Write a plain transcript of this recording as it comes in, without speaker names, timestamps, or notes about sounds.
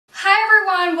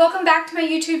everyone, welcome back to my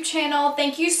YouTube channel.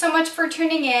 Thank you so much for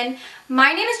tuning in.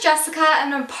 My name is Jessica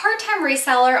and I'm a part-time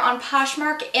reseller on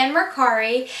Poshmark and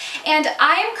Mercari, and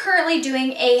I am currently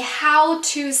doing a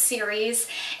how-to series,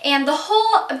 and the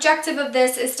whole objective of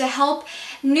this is to help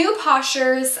new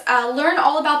Poshers learn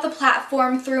all about the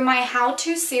platform through my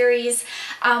how-to series,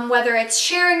 whether it's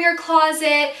sharing your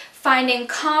closet, finding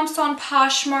comps on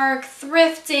Poshmark,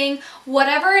 thrifting,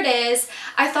 whatever it is.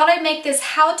 I thought I'd make this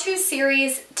how-to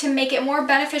series to make it more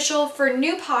beneficial for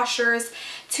new Poshers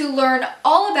to learn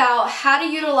all about how to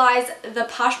utilize the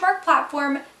Poshmark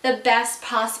platform the best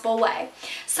possible way.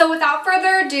 So without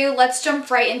further ado, let's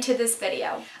jump right into this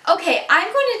video. Okay,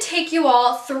 I'm going to take you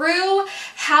all through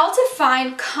how to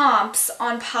find comps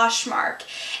on Poshmark.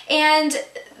 And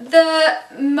the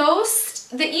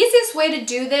easiest way to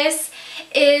do this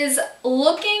is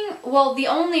the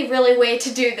only really way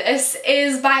to do this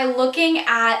is by looking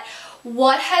at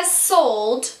what has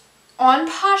sold on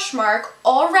Poshmark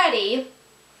already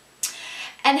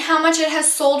and how much it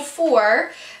has sold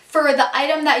for the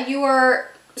item that you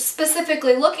are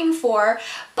specifically looking for.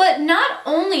 But not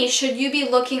only should you be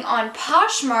looking on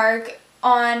Poshmark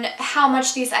on how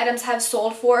much these items have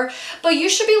sold for, but you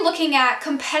should be looking at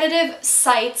competitive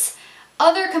sites,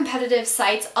 other competitive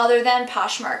sites other than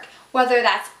Poshmark, whether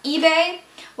that's eBay,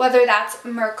 whether that's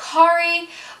Mercari,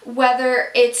 whether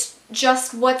it's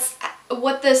just what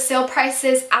the sale price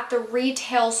is at the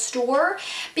retail store,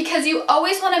 because you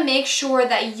always want to make sure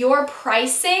that your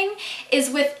pricing is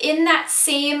within that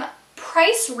same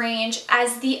price range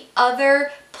as the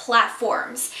other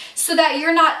platforms, so that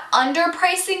you're not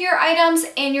underpricing your items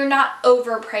and you're not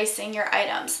overpricing your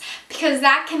items, because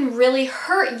that can really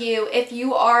hurt you if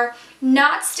you are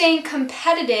not staying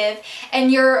competitive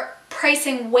and you're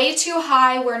pricing way too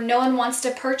high where no one wants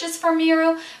to purchase from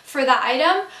you for the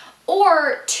item,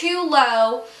 or too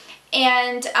low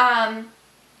and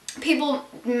people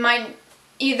might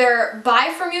either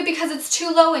buy from you because it's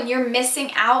too low and you're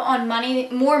missing out on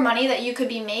more money that you could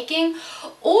be making,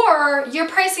 or your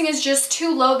pricing is just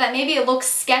too low that maybe it looks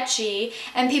sketchy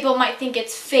and people might think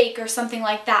it's fake or something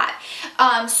like that.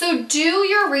 So do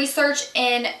your research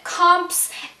in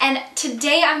comps, and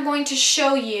today I'm going to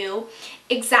show you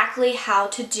exactly how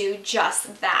to do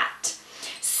just that.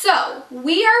 So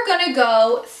we are going to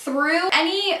go through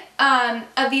any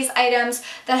of these items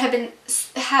that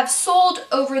have sold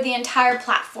over the entire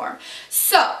platform.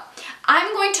 So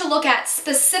I'm going to look at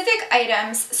specific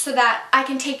items so that I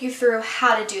can take you through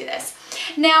how to do this.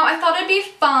 Now, I thought it'd be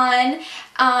fun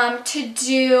to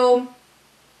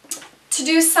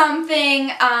do something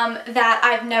that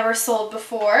I've never sold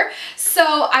before.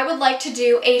 So I would like to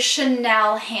do a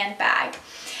Chanel handbag.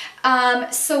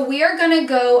 So we are going to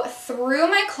go through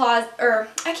my closet, or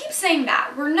I keep saying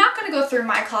that. We're not going to go through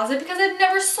my closet because I've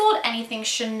never sold anything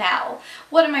Chanel.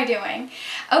 What am I doing?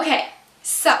 Okay,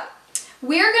 so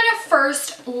we're going to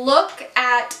first look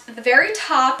at the very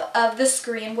top of the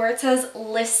screen where it says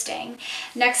listing.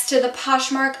 Next to the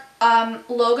Poshmark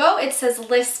logo, it says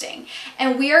listing.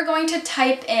 And we are going to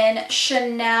type in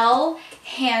Chanel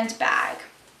handbag.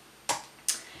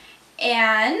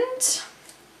 And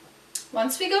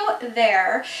once we go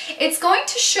there, it's going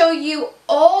to show you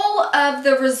all of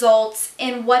the results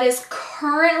in what is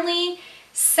currently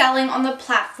selling on the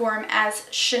platform as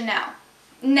Chanel.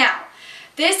 Now,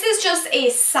 this is just a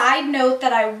side note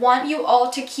that I want you all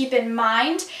to keep in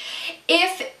mind.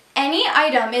 If any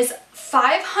item is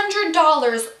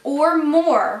 $500 or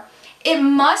more, it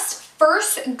must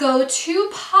first go to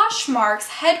Poshmark's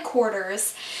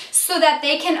headquarters so that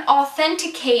they can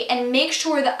authenticate and make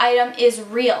sure the item is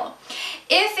real.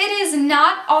 If it is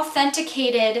not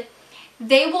authenticated,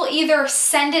 they will either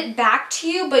send it back to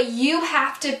you, but you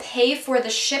have to pay for the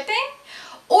shipping,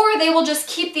 or they will just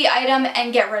keep the item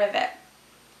and get rid of it.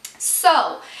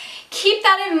 So keep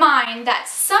that in mind, that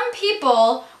some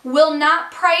people will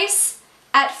not price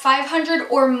at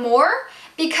 $500 or more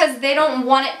because they don't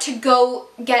want it to go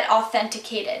get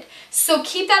authenticated. So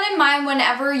keep that in mind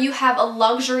whenever you have a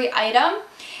luxury item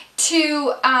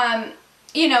to,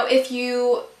 you know, if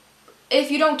you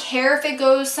don't care if it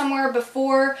goes somewhere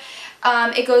before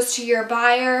it goes to your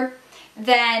buyer,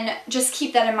 then just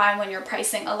keep that in mind when you're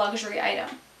pricing a luxury item.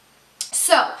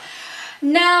 So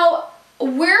now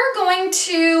we're going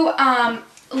to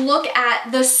look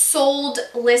at the sold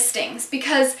listings,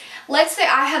 because let's say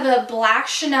I have a black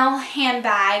Chanel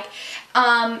handbag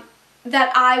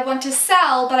that I want to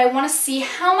sell, but I want to see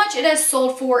how much it has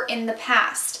sold for in the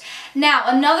past. Now,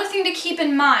 another thing to keep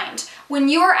in mind, when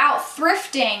you are out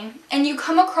thrifting and you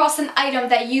come across an item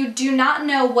that you do not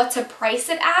know what to price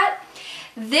it at,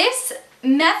 this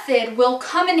method will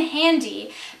come in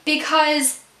handy,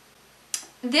 because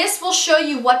this will show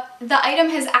you what the item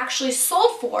has actually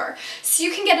sold for. So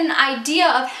you can get an idea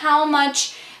of how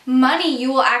much money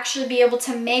you will actually be able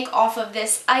to make off of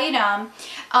this item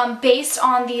based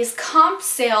on these comp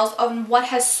sales on what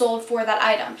has sold for that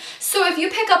item. So if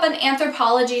you pick up an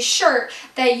Anthropologie shirt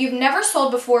that you've never sold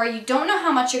before, you don't know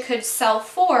how much it could sell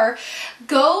for,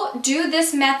 go do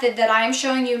this method that I am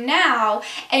showing you now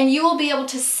and you will be able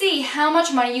to see how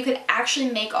much money you could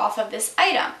actually make off of this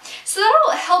item. So that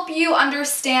will help you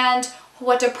understand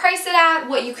what to price it at,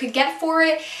 what you could get for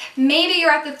it. Maybe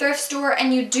you're at the thrift store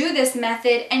and you do this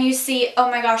method and you see, oh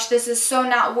my gosh, this is so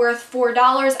not worth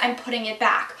 $4, I'm putting it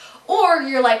back. Or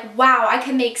you're like, wow, I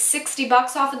can make 60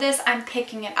 bucks off of this, I'm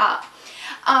picking it up.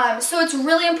 So it's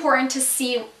really important to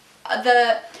see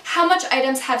how much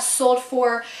items have sold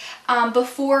for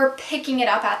before picking it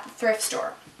up at the thrift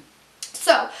store.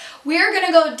 So we're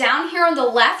gonna go down here on the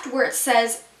left where it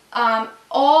says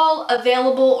all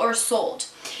available or sold.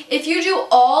 If you do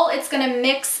all, it's going to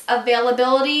mix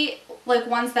availability, like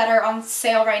ones that are on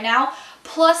sale right now,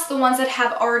 plus the ones that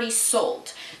have already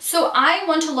sold. So I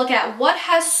want to look at what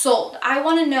has sold. I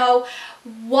want to know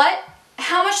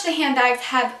how much the handbags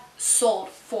have sold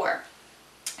for.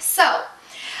 So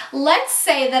let's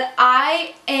say that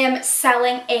I am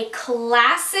selling a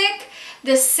classic,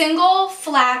 the single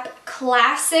flap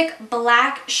classic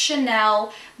black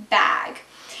Chanel bag,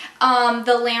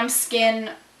 the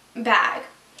lambskin bag.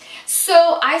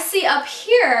 So I see up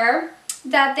here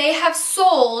that they have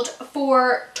sold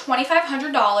for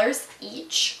 $2,500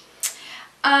 each.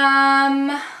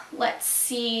 Let's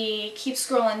see, keep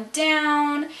scrolling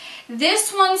down.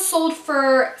 This one sold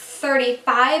for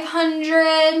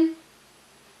 $3,500.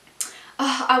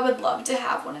 Oh, I would love to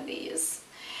have one of these.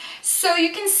 So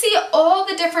you can see all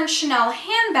the different Chanel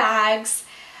handbags,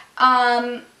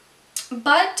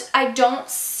 but I don't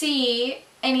see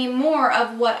any more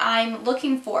of what I'm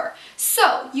looking for.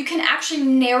 So you can actually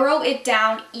narrow it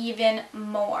down even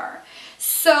more.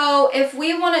 So if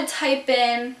we want to type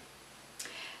in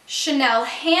Chanel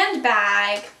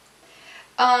handbag,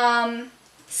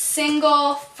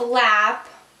 single flap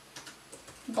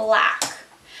black.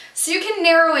 So you can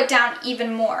narrow it down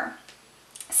even more.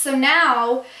 So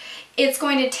now it's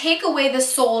going to take away the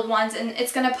sold ones and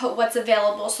it's going to put what's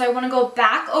available. So I want to go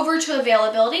back over to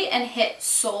availability and hit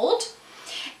sold.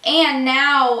 And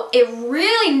now it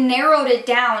really narrowed it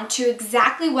down to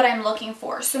exactly what I'm looking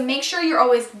for. So make sure you're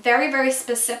always very, very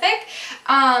specific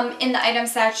in the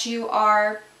items that you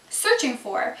are searching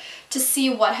for to see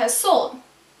what has sold.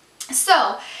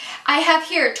 So I have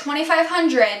here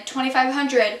 2,500,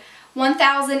 2,500,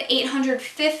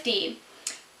 1,850,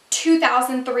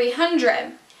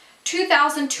 2,300,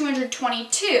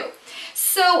 2,222.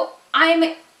 So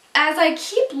as I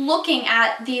keep looking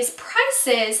at these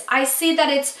prices, I see that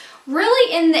it's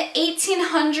really in the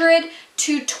 1,800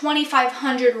 to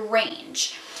 2,500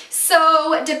 range.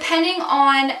 So depending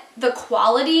on the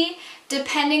quality,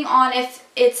 depending on if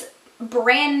it's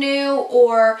brand new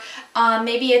or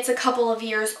maybe it's a couple of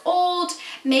years old,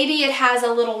 maybe it has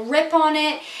a little rip on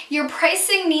it, your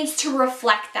pricing needs to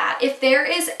reflect that. If there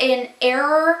is an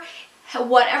error,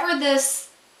 whatever this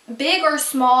big or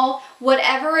small,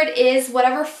 whatever it is,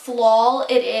 whatever flaw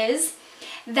it is,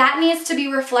 that needs to be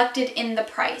reflected in the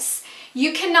price.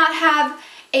 You cannot have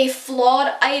a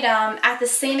flawed item at the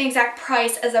same exact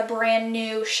price as a brand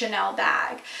new Chanel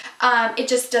bag. It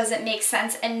just doesn't make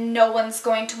sense, and no one's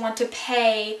going to want to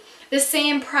pay the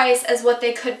same price as what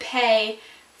they could pay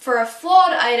for a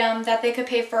flawed item that they could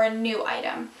pay for a new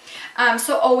item.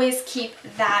 So always keep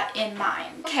that in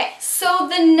mind. Okay, so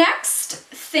the next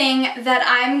thing that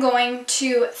I'm going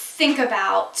to think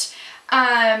about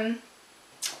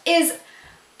is,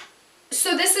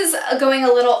 so this is going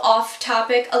a little off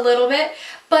topic a little bit,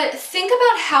 but think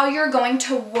about how you're going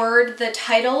to word the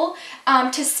title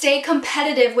to stay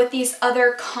competitive with these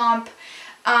other comp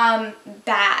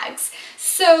bags.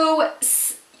 So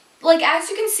like as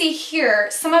you can see here,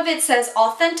 some of it says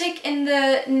authentic in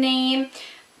the name,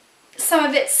 some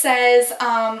of it says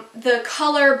the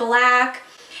color black,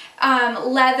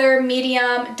 leather,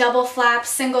 medium, double flap,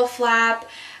 single flap,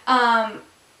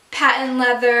 patent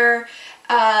leather,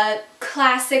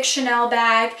 classic Chanel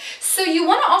bag. So you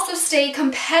want to also stay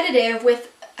competitive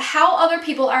with how other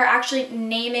people are actually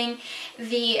naming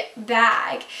the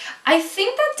bag. I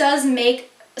think that does make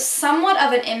somewhat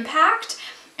of an impact.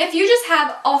 If you just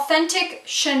have authentic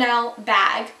Chanel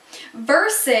bag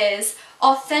versus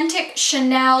authentic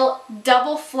Chanel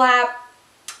double flap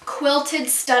quilted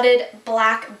studded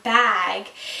black bag,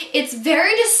 it's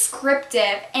very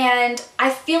descriptive and I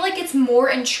feel like it's more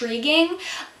intriguing.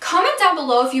 Comment down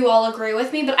below if you all agree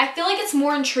with me, but I feel like it's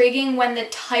more intriguing when the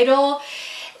title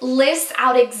lists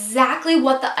out exactly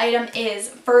what the item is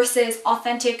versus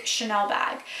authentic Chanel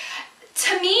bag.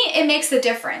 To me, it makes a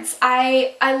difference.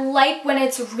 I like when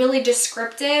it's really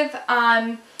descriptive,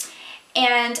 and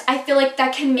I feel like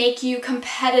that can make you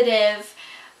competitive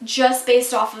just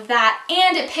based off of that,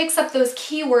 and it picks up those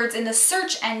keywords in the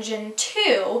search engine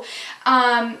too.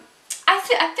 I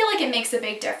feel like it makes a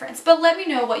big difference, but let me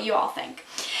know what you all think.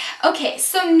 Okay,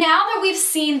 so now that we've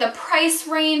seen the price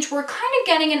range, we're kind of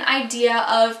getting an idea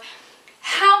of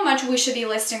how much we should be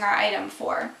listing our item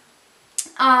for.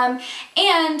 And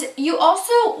you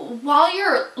also, while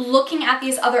you're looking at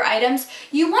these other items,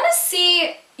 you always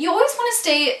want to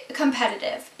stay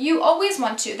competitive. You always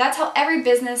want to. That's how every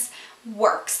business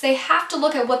works. They have to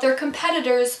look at what their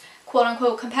competitors, quote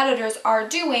unquote competitors, are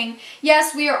doing.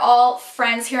 Yes, we are all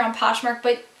friends here on Poshmark,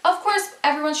 but of course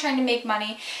everyone's trying to make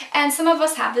money, and some of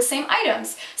us have the same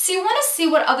items. So you want to see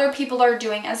what other people are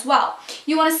doing as well.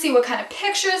 You want to see what kind of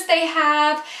pictures they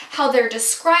have, how they're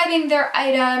describing their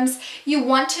items. You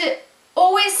want to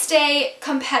always stay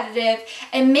competitive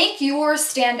and make yours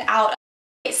stand out.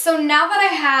 Okay, so now that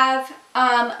I have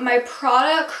my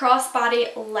Prada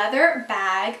crossbody leather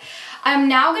bag, I'm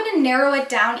now going to narrow it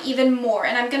down even more,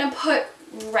 and I'm going to put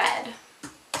red.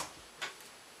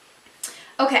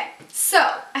 Okay,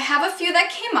 so I have a few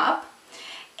that came up,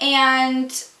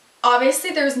 and obviously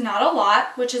there's not a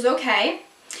lot, which is okay.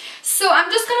 So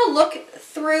I'm just going to look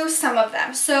through some of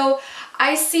them. So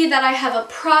I see that I have a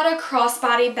Prada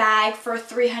crossbody bag for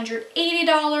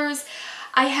 $380.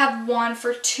 I have one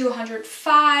for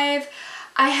 $205.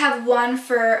 I have one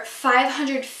for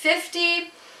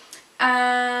 $550.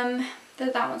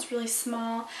 That one's really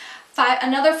small.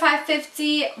 Another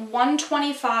 $550,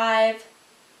 $125.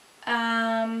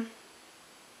 I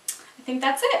think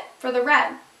that's it for the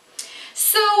red.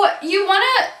 So you want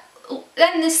to,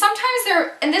 and sometimes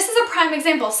and this is a prime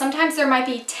example, sometimes there might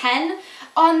be 10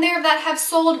 on there that have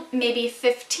sold, maybe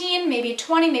 15, maybe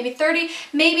 20, maybe 30,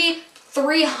 maybe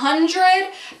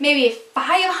 300, maybe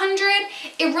 500.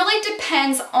 It really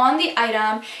depends on the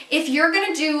item. If you're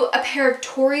going to do a pair of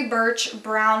Tory Burch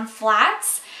brown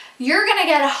flats, you're going to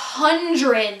get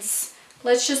hundreds.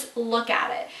 Let's just look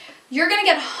at it. You're going to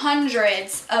get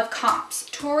hundreds of comps.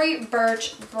 Tory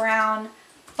Burch brown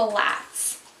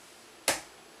flats.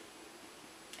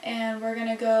 And we're going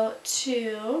to go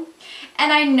to,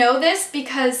 and I know this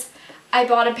because I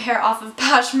bought a pair off of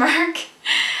Poshmark.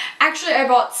 Actually, I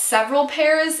bought several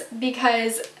pairs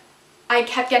because I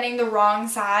kept getting the wrong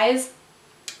size.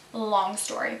 Long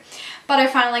story. But I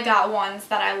finally got ones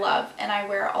that I love and I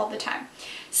wear all the time.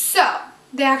 So,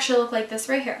 they actually look like this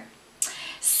right here.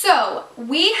 So,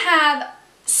 we have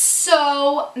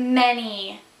so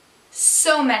many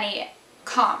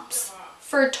comps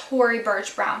for Tory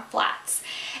Burch brown flats.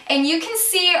 And you can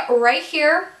see right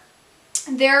here,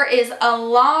 there is a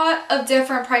lot of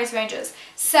different price ranges.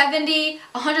 70,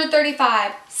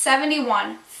 135,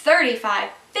 71, 35,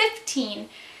 15,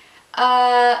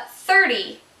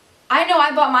 30. I know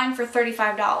I bought mine for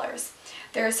 $35.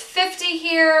 There's 50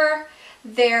 here,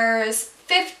 there's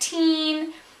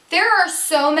 15. There are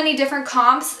so many different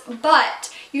comps, but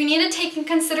you need to take in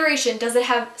consideration, does it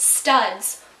have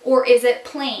studs or is it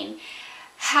plain?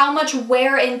 How much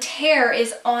wear and tear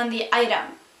is on the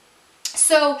item?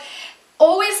 So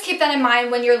always keep that in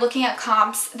mind when you're looking at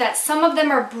comps, that some of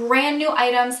them are brand new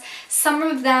items, some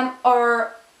of them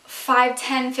are 5,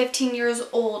 10, 15 years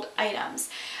old items.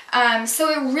 So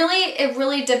it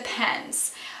really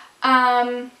depends.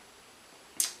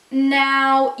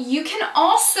 Now you can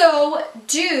also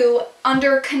do,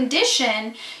 under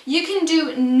condition, you can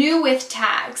do new with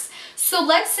tags. So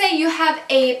let's say you have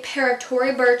a pair of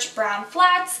Tory Burch brown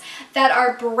flats that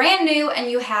are brand new and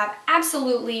you have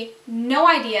absolutely no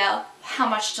idea how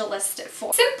much to list it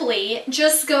for. Simply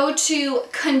just go to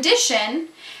condition,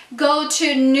 go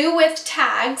to new with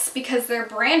tags because they're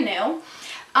brand new,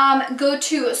 go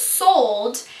to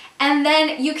sold, and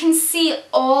then you can see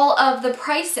all of the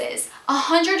prices.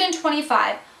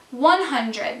 125,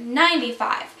 100,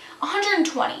 95,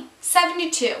 120,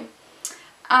 72,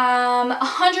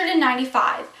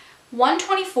 195,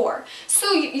 124.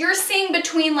 So you're seeing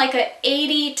between like a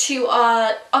 80 to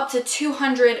up to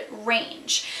 200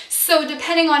 range. So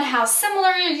depending on how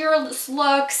similar yours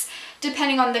looks,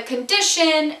 depending on the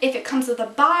condition, if it comes with a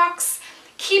box,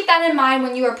 keep that in mind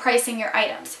when you are pricing your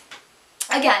items.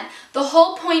 Again, the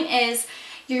whole point is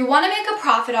you want to make a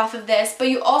profit off of this, but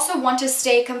you also want to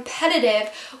stay competitive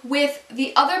with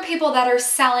the other people that are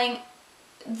selling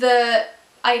the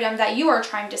item that you are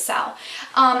trying to sell.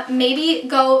 Maybe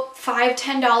go $5,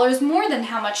 $10 more than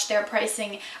how much they're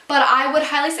pricing, but I would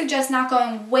highly suggest not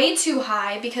going way too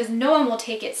high because no one will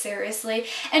take it seriously,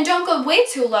 and don't go way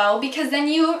too low because then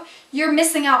you're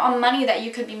missing out on money that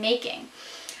you could be making.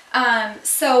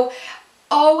 So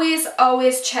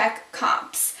always check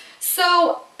comps.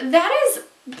 So that is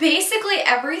basically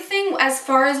everything as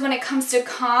far as when it comes to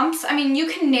comps. I mean, you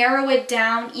can narrow it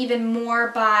down even more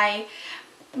by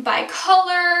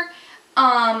color,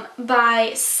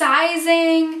 by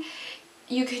sizing.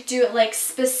 You could do it like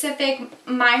specific.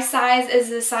 My size is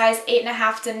a size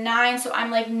 8.5 to 9, so I'm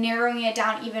like narrowing it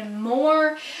down even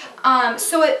more.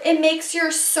 So it makes your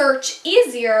search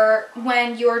easier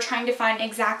when you're trying to find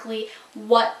exactly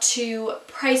what to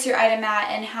price your item at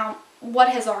and what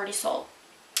has already sold.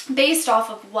 Based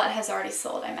off of what has already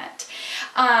sold, I meant.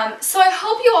 So I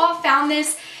hope you all found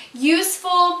this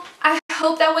useful. I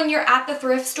hope that when you're at the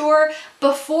thrift store,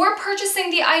 before purchasing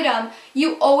the item,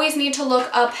 you always need to look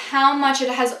up how much it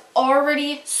has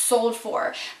already sold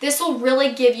for. This will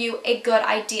really give you a good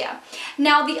idea.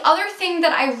 Now, the other thing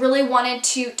that I really wanted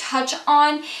to touch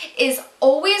on is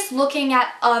always looking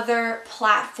at other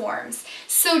platforms.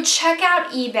 So check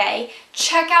out eBay,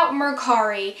 check out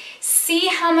Mercari, see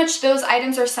how much those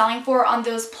items are selling for on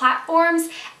those platforms,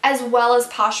 as well as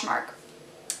Poshmark.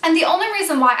 And the only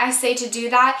reason why I say to do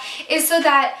that is so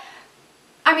that,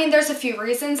 I mean, there's a few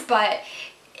reasons, but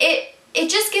it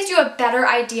just gives you a better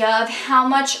idea of how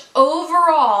much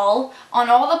overall on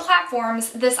all the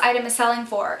platforms this item is selling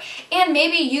for. And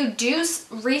maybe you do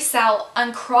resell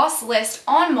and cross-list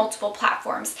on multiple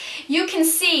platforms. You can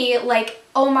see like,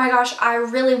 oh my gosh, I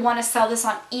really want to sell this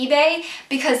on eBay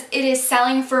because it is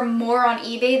selling for more on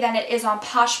eBay than it is on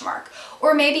Poshmark.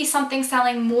 Or maybe something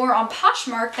selling more on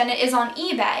Poshmark than it is on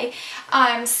eBay.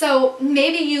 So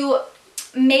maybe you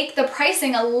make the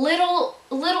pricing a little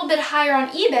bit higher on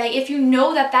eBay if you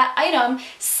know that that item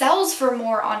sells for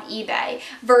more on eBay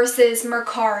versus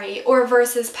Mercari or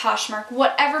versus Poshmark,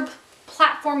 whatever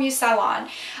platform you sell on.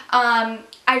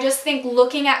 I just think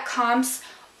looking at comps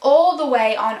all the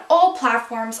way on all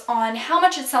platforms on how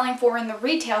much it's selling for in the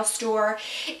retail store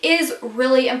is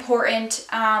really important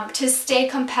to stay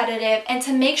competitive and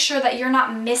to make sure that you're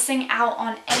not missing out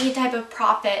on any type of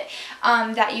profit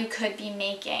that you could be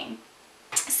making.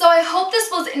 So I hope this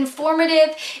was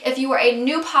informative. If you are a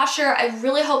new posher, I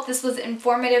really hope this was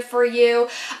informative for you.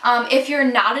 If you're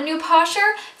not a new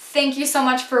posher, thank you so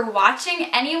much for watching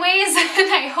anyways,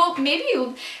 and I hope maybe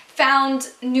you found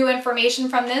new information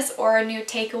from this or a new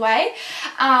takeaway.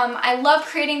 I love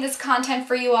creating this content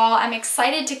for you all. I'm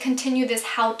excited to continue this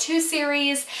how-to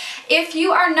series. If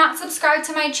you are not subscribed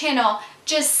to my channel,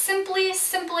 just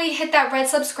simply hit that red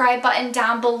subscribe button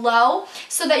down below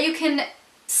so that you can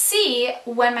see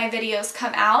when my videos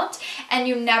come out and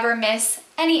you never miss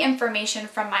any information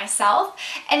from myself.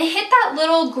 And hit that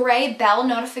little gray bell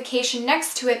notification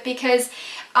next to it because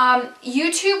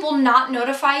YouTube will not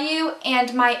notify you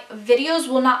and my videos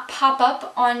will not pop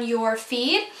up on your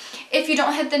feed if you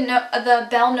don't hit the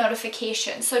bell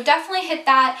notification. So definitely hit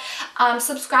that.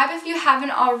 Subscribe if you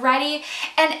haven't already.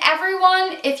 And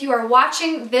everyone, if you are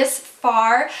watching this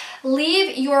far,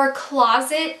 leave your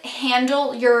closet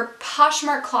handle, your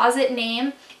Poshmark closet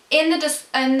name in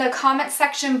the comment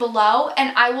section below,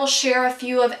 and I will share a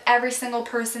few of every single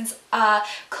person's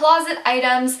closet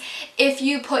items if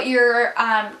you put your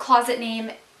closet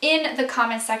name in the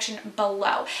comment section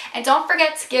below. And don't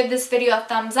forget to give this video a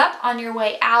thumbs up on your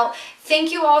way out.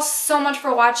 Thank you all so much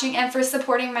for watching and for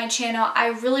supporting my channel. I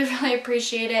really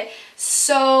appreciate it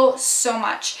so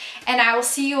much. And I will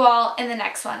see you all in the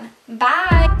next one.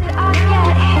 Bye!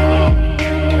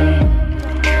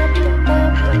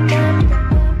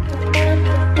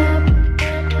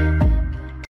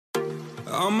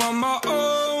 I'm on my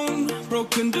own,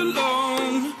 broken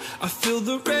alone. I feel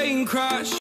the rain crash.